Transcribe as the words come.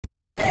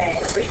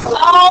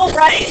All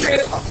right,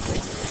 group.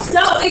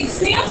 So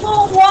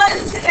example 1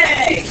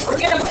 today, we're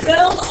going to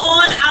build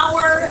on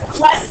our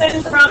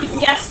lesson from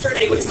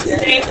yesterday, which is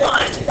day 1.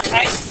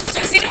 Okay.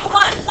 So example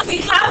 1, we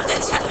have the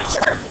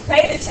temperature.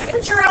 Okay, the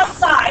temperature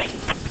outside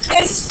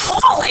is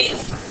falling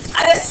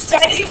at a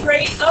steady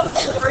rate of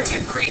 4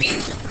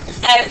 degrees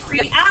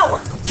every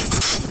hour.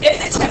 If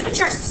the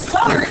temperature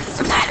starts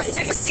at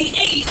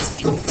 68,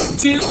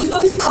 do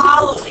the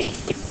following.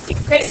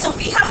 Okay, so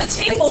we have a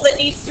table that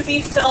needs to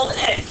be filled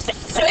in.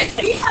 So if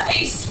we have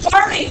a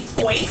starting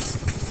point,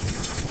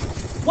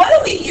 what do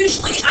we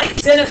usually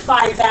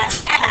identify that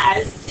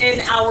as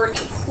in our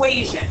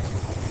equation?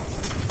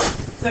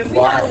 So if we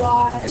have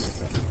y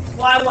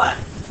what?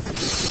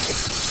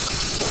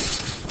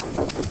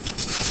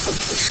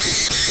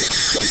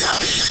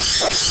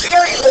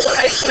 Very little.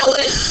 I fill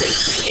in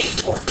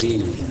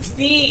 68.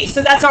 B.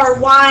 So that's our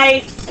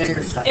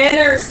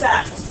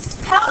y-intercept.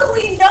 How do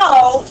we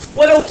know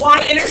what a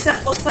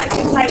y-intercept looks like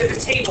inside of the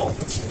table?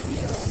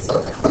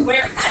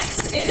 Where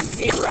x is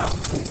 0.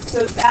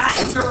 So that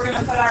is where we're going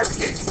to put our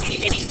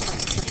 68.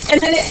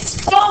 And then it's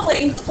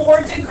falling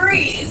 4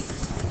 degrees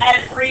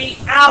every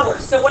hour.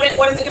 So what is it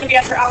going to be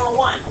after hour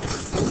 1?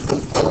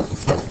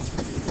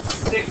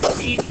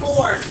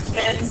 64,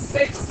 then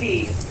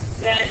 60,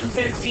 then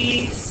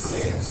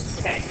 56.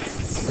 Okay.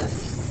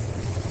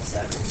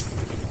 7.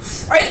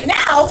 All right,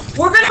 now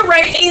we're going to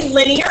write a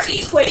linear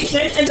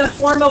equation in the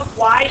form of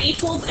y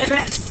equals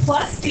mx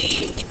plus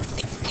c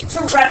to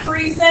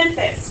represent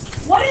this.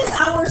 What is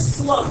our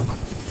slope?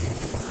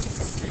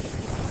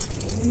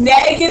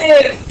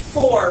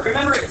 -4.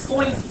 Remember, it's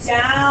going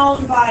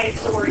down by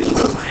 4 each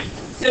time.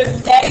 So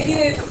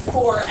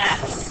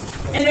 -4x.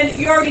 And then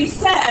you already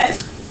said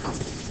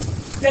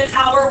that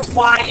our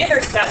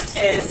y-intercept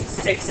is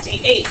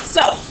 68.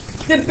 So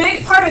the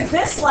big part of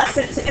this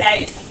lesson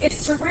today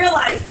is to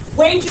realize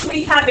when do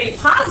we have a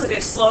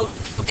positive slope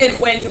and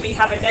when do we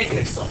have a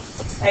negative slope.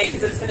 Okay,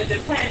 because it's going to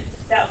depend.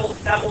 That will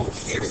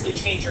seriously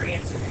change your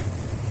answer.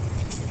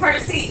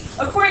 Part C.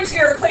 According to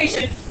your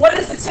equation, what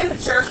is the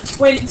temperature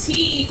when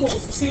T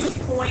equals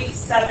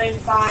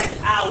 2.75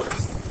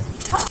 hours?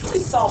 How can we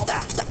solve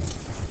that?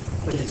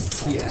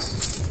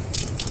 Yes.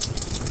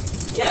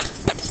 Yep.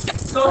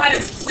 Go ahead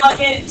and plug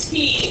in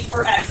T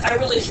for X. I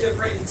really should have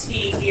written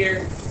T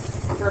here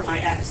for my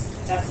X.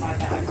 That's my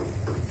bad.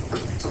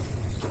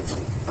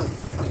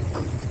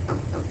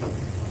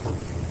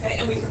 Okay,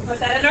 and we can put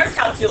that in our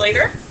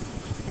calculator.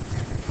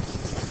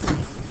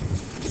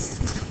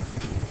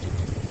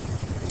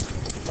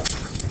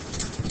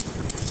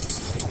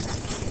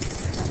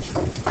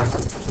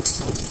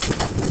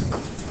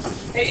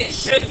 Okay, it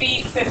should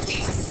be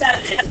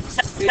 57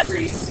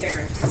 degrees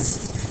Fahrenheit.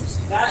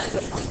 That is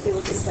a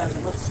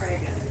 57. Let's try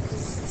again.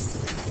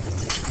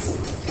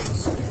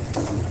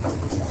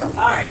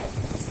 All right.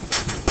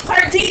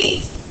 Part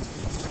D.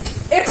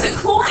 If the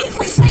cooling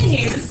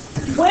continues,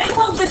 when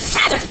will the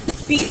temp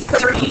be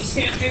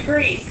 32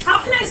 degrees? How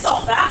can I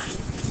solve that?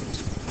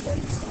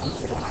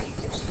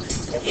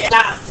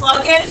 Yeah,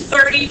 plug in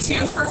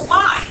 32 for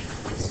Y.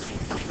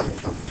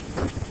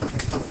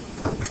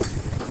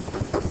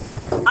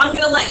 I'm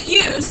going to let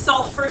you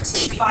solve for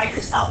T by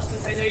yourself,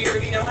 since I know you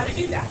already know how to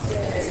do that.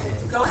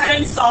 Go ahead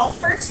and solve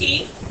for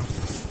T.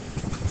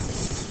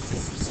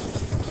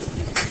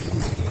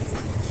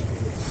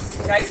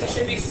 Guys, you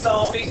should be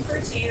solving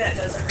for T. That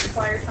doesn't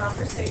require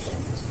conversation.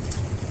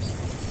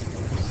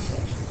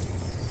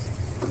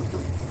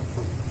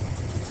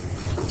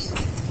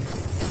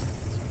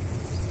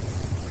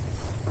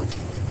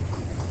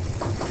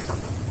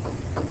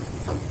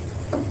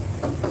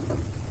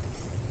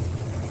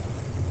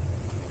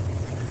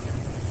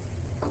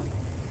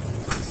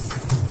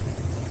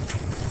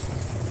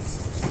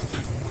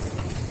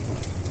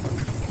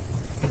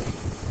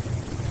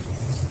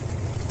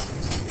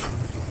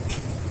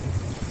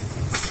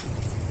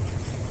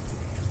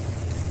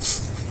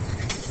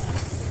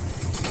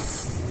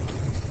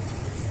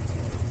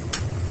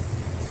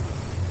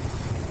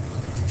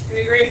 Do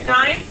we agree with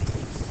 9?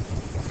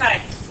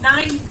 Okay,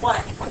 9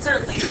 what? What's our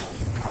label?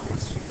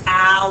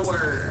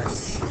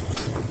 Hours.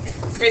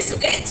 Okay, so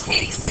it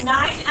takes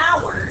 9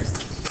 hours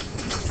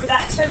for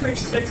that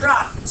temperature to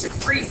drop to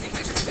freezing,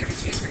 which is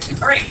 32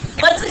 degrees. All right,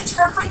 let's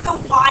interpret the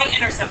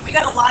y-intercept. We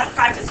got a lot of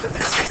practice with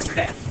this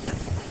yesterday.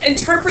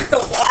 Interpret the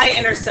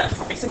y-intercept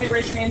for me. Somebody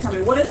raise your hand and tell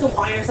me, what is the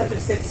y-intercept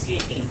of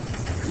 68?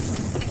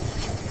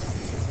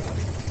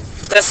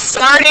 The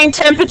starting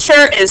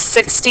temperature is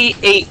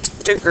 68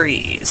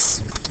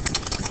 degrees.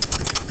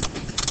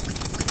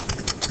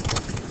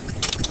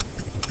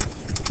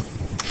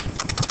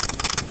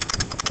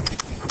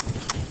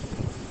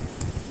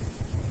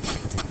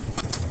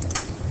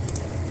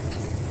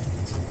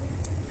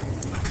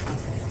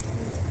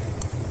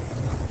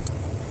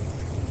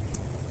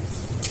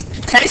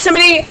 Okay,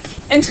 somebody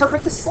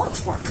interpret the slope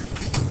for me.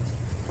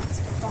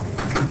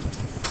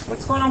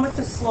 What's going on with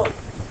the slope?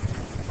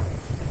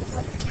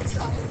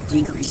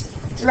 Decrease.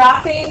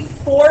 Dropping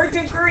 4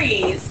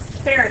 degrees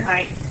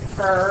Fahrenheit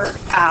per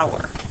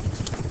hour.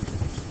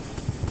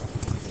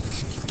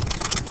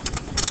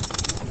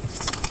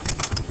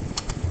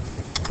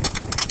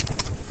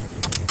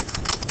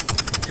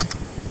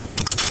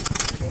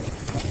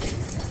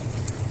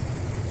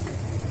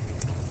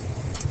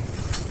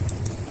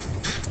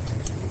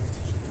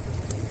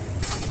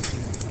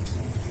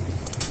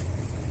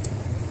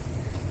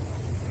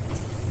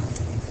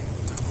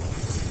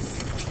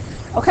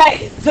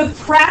 Okay, the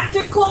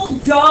practical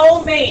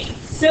domain.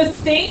 So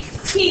think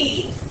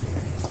T.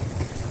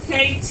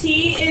 Okay,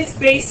 T is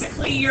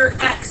basically your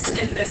X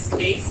in this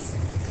case.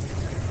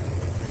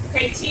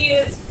 Okay,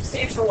 T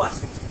stands for what?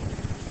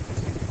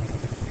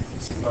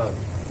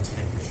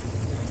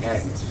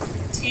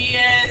 T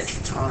is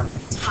time.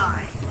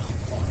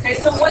 Okay,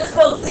 so what's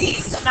the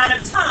least amount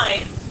of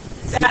time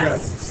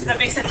that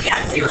makes it,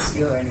 yeah,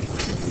 zero.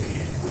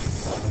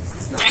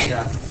 Okay.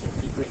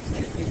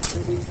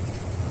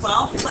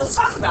 Well, let's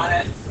talk about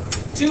it.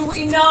 Do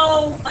we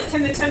know, like,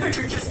 can the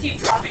temperature just keep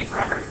dropping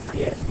forever?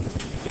 Yeah.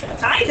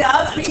 Kind of.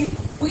 I mean,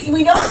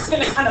 we know it's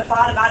going to kind of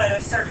bottom out at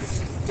a certain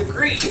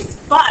degree,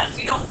 but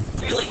we don't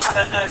really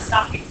have a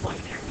stopping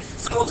point there.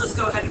 So we'll just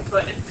go ahead and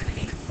put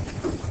infinity.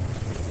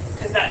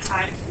 Because that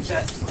time can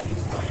just...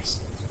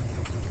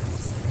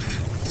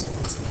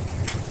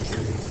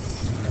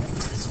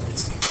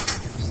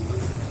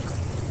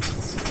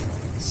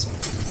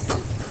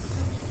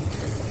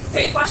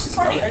 Okay, questions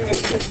for me?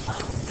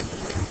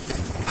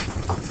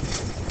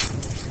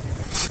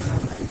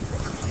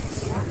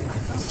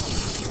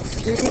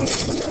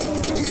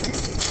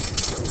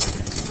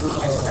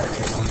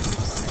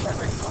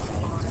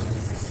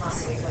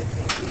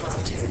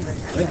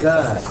 My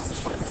God.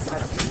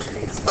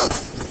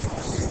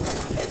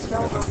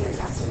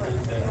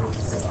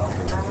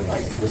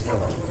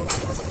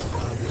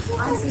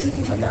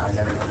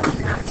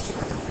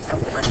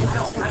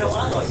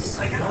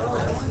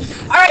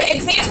 All right,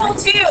 example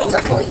 2.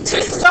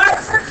 To start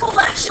her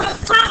collection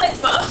of comic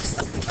books,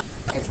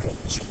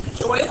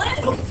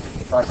 Joylyn?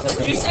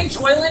 Did you say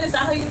Joylyn? Is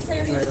that how you say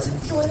her name?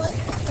 Joylyn?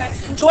 Okay.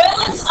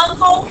 Joylyn's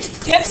uncle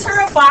gives her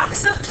a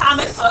box of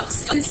comic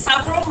books and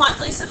several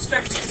monthly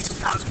subscriptions to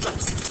comic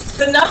books.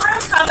 The number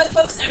of comic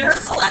books in her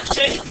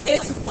collection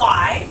is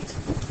Y,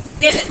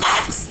 and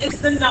X is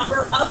the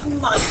number of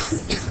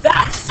months.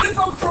 That's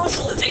super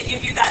crucial that they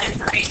give you that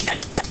information.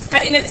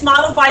 Okay, and it's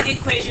modeled by the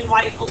equation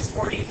Y equals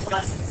 40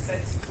 plus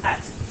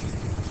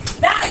 6X.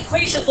 That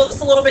equation looks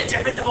a little bit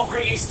different than what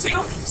we're used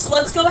to, so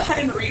let's go ahead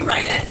and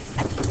rewrite it.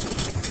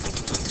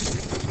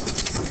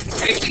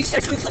 Okay, we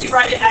typically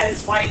write it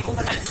as Y equals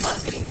X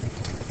plus B.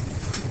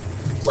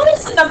 What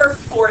does the number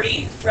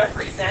 40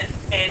 represent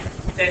in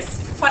this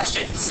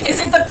question? Is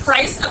it the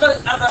price of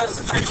a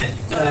subscription?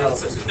 No.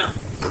 No.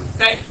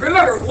 Okay,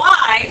 remember,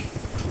 Y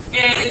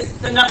is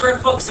the number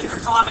of books in her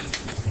comic.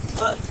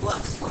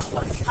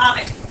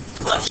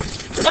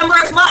 The number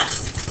of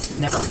months.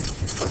 No.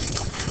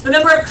 The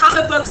number of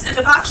comic books in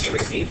the box she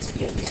received.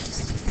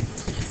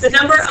 The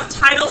number of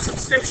title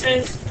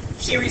subscriptions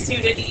she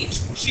received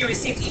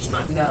each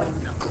month. No.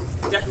 No.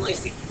 Definitely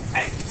C.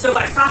 Okay. So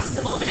by process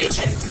of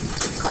elimination.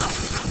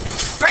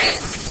 Great.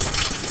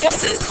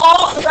 This is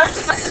all, the rest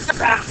of this is the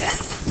practice.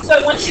 So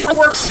I want you to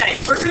work today.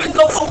 We're going to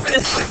go over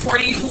this before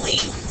you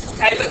leave.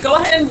 Okay, but go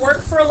ahead and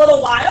work for a little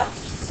while.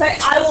 Okay,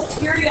 I will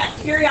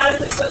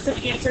periodically put some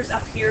answers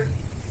up here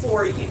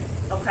for you.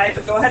 Okay,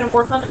 but go ahead and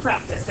work on the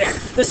practice there.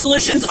 The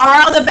solutions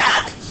are on the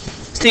back,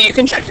 so you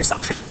can check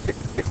yourself.